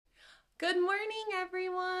Good morning,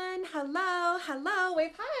 everyone. Hello, hello.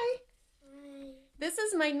 Wave hi. Hi. This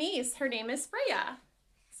is my niece. Her name is Freya.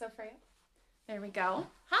 So Freya, there we go.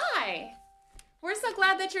 Hi. We're so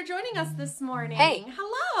glad that you're joining us this morning. Hey.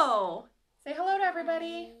 Hello. Say hello to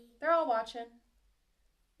everybody. Hi. They're all watching.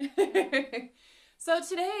 So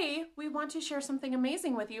today we want to share something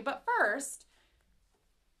amazing with you. But first,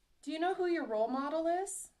 do you know who your role model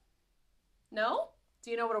is? No?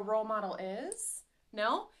 Do you know what a role model is?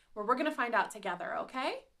 No? Well, we're going to find out together,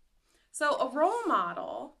 okay? So a role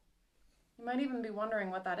model, you might even be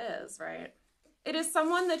wondering what that is, right? It is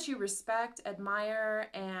someone that you respect, admire,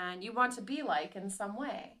 and you want to be like in some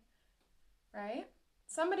way, right?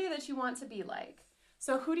 Somebody that you want to be like.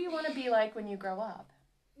 So who do you want to be like when you grow up?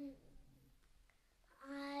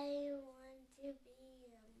 I want to be.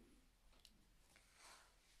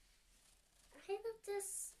 I would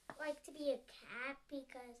just like to be a cat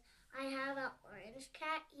because I have an orange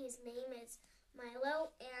cat. His name is Milo,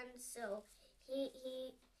 and so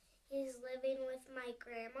he's living with my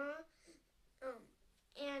grandma.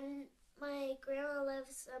 And my grandma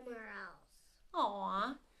lives somewhere else.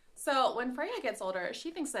 Aw. So when Freya gets older,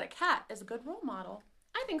 she thinks that a cat is a good role model.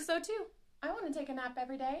 I think so too. I want to take a nap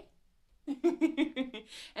every day.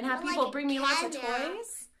 And have I like people a bring me lots of cat nap.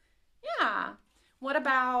 toys. Yeah. What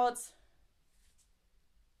about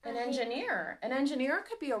an I- engineer? An engineer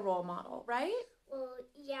could be a role model, right? Well,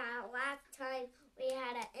 yeah, last time we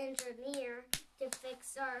had an engineer to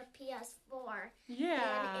fix our PS4.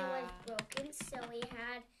 Yeah. And it was broken, so we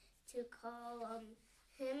had to call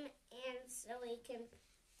him, and so he can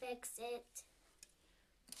fix it.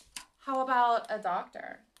 How about a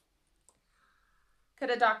doctor? Could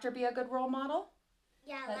a doctor be a good role model?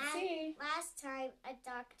 Yeah, Let's see. last time a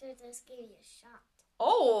doctor just gave me a shot.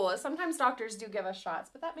 Oh, sometimes doctors do give us shots,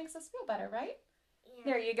 but that makes us feel better, right? Yeah.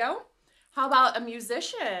 There you go. How about a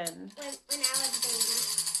musician? When I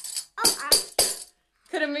was a baby. Oh,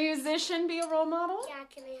 Could a musician be a role model? yeah,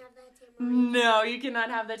 can I have that tambourine? No, you cannot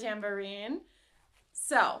have the tambourine.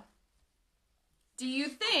 So, do you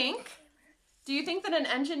think that an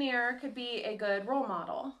engineer could be a good role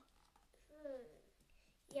model?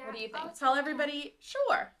 Yeah, What do you I'll think? Tell take everybody,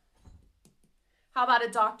 sure. How about a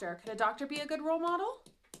doctor? Could a doctor be a good role model?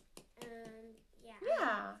 that. Yeah.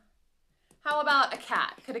 Yeah. How about a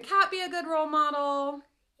cat? Could a cat be a good role model?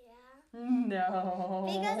 Yeah. No.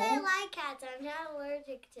 Because I like cats, I'm not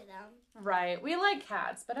allergic to them. Right. We like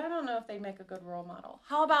cats, but I don't know if they make a good role model.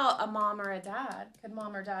 How about a mom or a dad? Could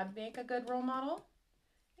mom or dad make a good role model?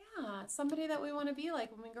 Yeah, somebody that we want to be like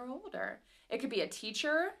when we grow older. It could be a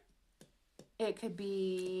teacher. It could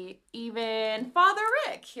be even Father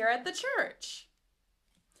Rick here at the church.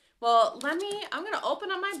 Well, I'm going to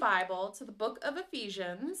open up my Bible to the book of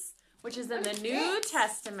Ephesians, which is in the New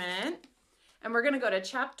Testament. And we're going to go to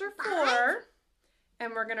chapter 4,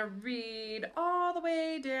 and we're going to read all the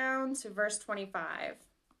way down to verse 25.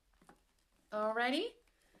 Alrighty?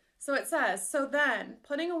 So it says, "So then,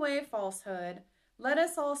 putting away falsehood, let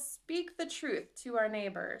us all speak the truth to our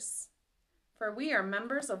neighbors, for we are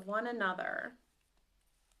members of one another."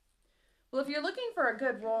 Well, if you're looking for a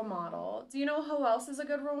good role model, do you know who else is a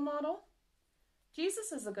good role model?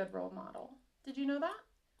 Jesus is a good role model. Did you know that?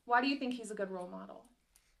 Why do you think he's a good role model?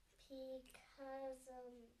 Because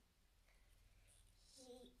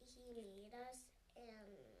he made us,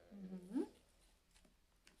 and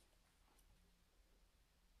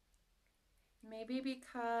Maybe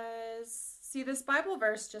because, see, this Bible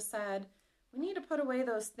verse just said, we need to put away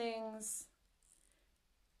those things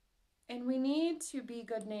and we need to be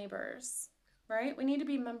good neighbors, right? We need to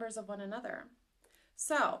be members of one another.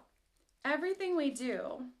 So, everything we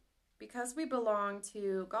do, because we belong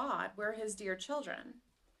to God, we're his dear children.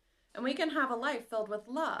 And we can have a life filled with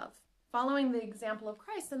love, following the example of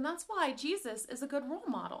Christ. And that's why Jesus is a good role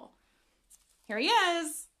model. Here he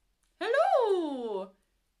is. Hello.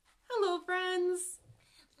 Hello, friends.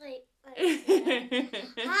 like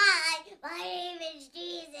hi, my name is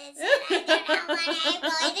Jesus, and I don't know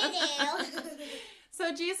what I'm going to do.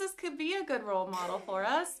 So Jesus could be a good role model for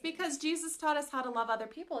us because Jesus taught us how to love other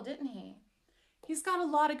people, didn't he? He's got a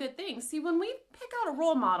lot of good things. See, when we pick out a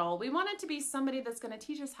role model, we want it to be somebody that's going to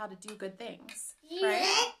teach us how to do good things,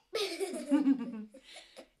 right?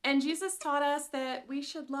 And Jesus taught us that we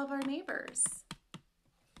should love our neighbors.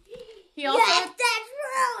 He also... Yes, that's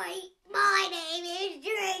right. My name is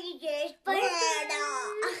Jesus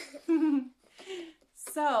Banana.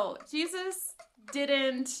 So, Jesus did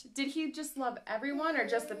he just love everyone or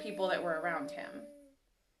just the people that were around him?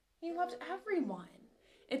 He loved everyone.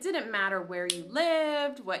 It didn't matter where you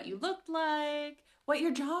lived, what you looked like, what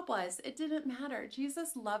your job was. It didn't matter.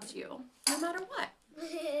 Jesus loved you no matter what.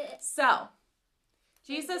 So So,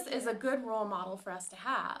 Jesus is a good role model for us to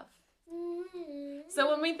have. So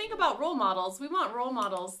when we think about role models, we want role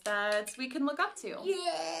models that we can look up to.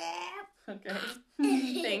 Yeah. Okay.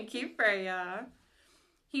 Thank you, Freya.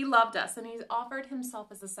 He loved us and he offered himself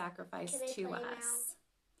as a sacrifice to us. Can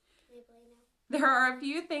I play now? There are a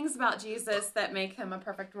few things about Jesus that make him a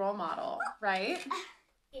perfect role model, right?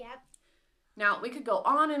 Yep. Now, we could go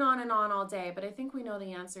on and on and on all day, but I think we know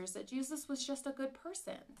the answer is that Jesus was just a good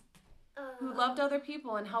person who loved other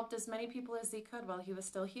people and helped as many people as he could while he was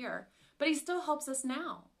still here. But he still helps us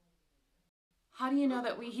now. How do you know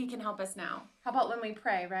that he can help us now? How about when we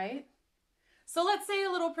pray, right? So let's say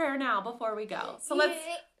a little prayer now before we go. So let's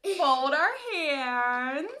fold our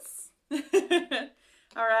hands.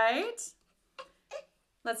 All right?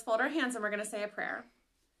 Let's fold our hands and we're going to say a prayer.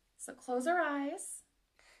 So close our eyes.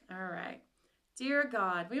 All right. Dear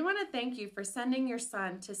God, we want to thank you for sending your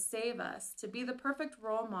son to save us, to be the perfect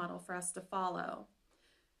role model for us to follow.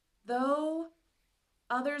 Though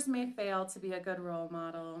others may fail to be a good role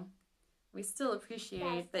model, we still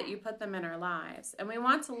appreciate that you put them in our lives, and we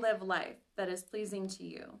want to live life that is pleasing to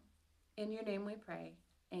you. In your name we pray.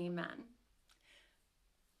 Amen.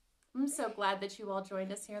 I'm so glad that you all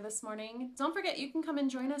joined us here this morning. Don't forget, you can come and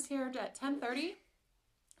join us here at 10:30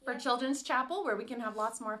 for Children's Chapel, where we can have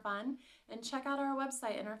lots more fun, and check out our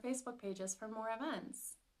website and our Facebook pages for more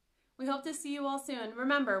events. We hope to see you all soon.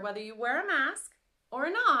 Remember, whether you wear a mask or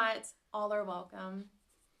not, all are welcome.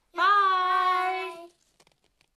 Bye!